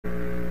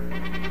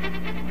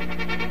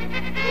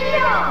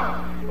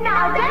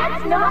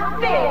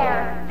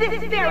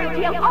This fairy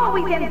tale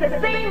always ends the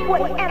same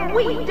way, and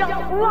we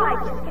don't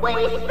like it. We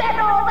spent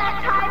all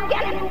that time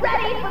getting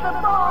ready for the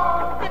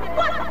ball. And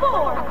what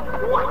for?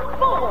 What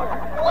for?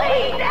 We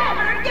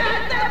never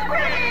got the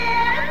prince!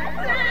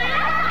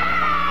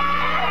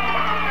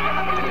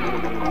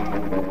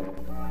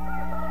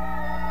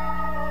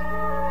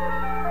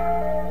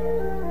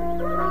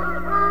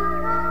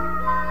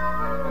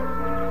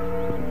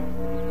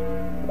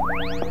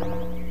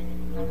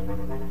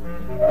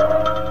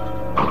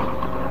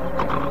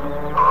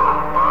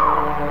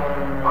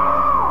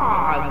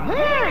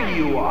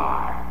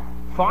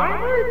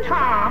 Farmer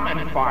Tom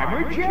and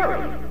Farmer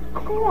Jerry,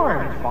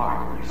 corn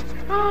farmers.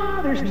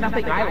 There's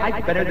nothing I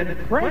like better than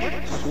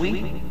fresh,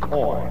 sweet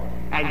corn.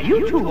 And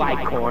you two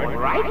like corn,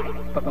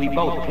 right? But we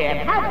both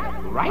can't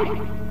have it,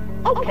 right?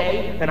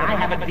 Okay, then I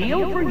have a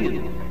deal for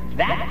you.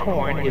 That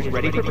corn is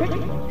ready for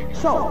picking.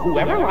 So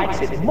whoever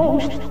likes it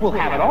most will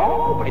have it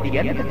all by the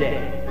end of the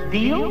day.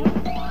 Deal?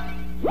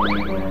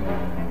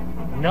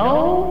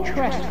 No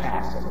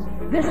trespassing.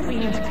 This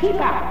means keep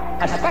out,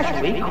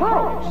 especially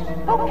crows.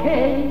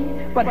 Okay,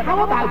 but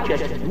how about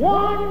just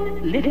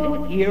one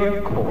little ear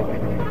of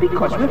corn?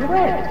 Because we're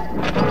friends.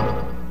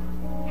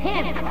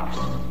 Handcuffs.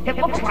 It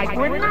looks like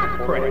we're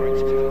not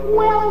friends.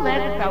 Well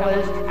then,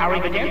 fellas,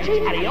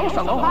 arrivederci, adios,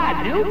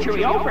 aloha, adieu,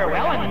 cheerio,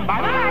 farewell, and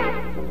bye-bye.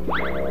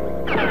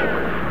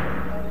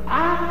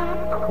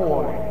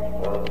 Corn.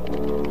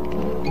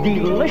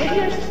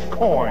 Delicious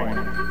corn.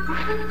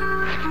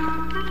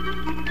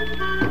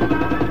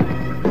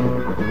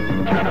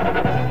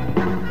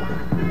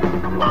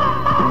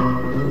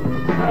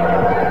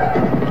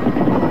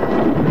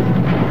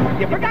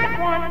 You forgot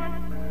one.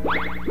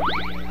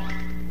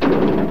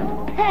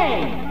 Hey,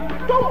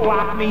 don't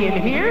lock me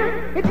in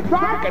here. It's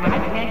dark and I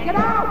can't get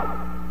out.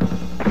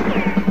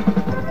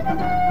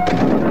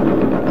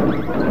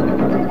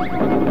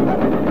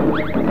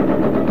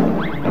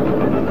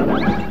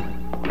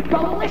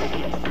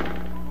 Delicious.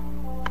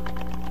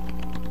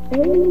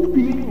 Oh,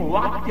 being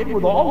locked in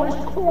with all this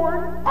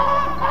corn.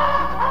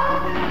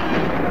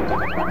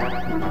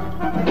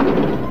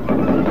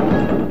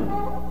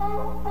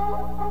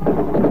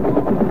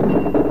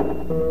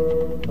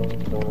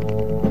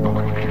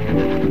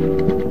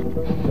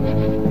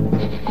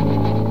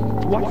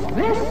 What's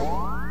this?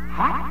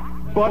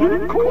 Hot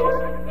buttered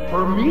corn?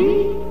 For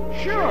me?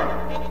 Sure.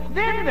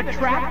 Then the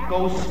trap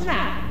goes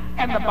snap,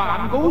 and the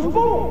bomb goes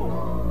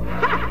boom.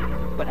 Ha!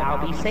 But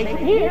I'll be safe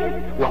here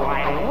while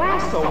I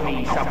lasso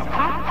me some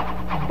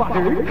hot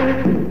buttered...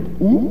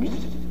 Oops.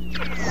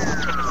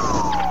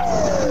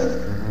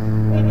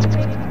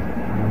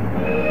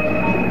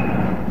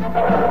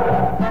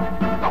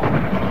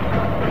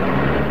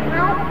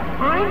 Now,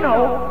 I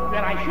know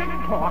that I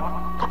shouldn't talk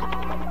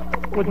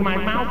with my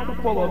mouth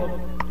full of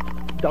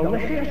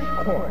delicious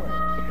corn.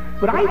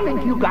 But I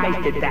think you guys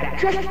did that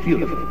just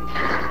beautifully.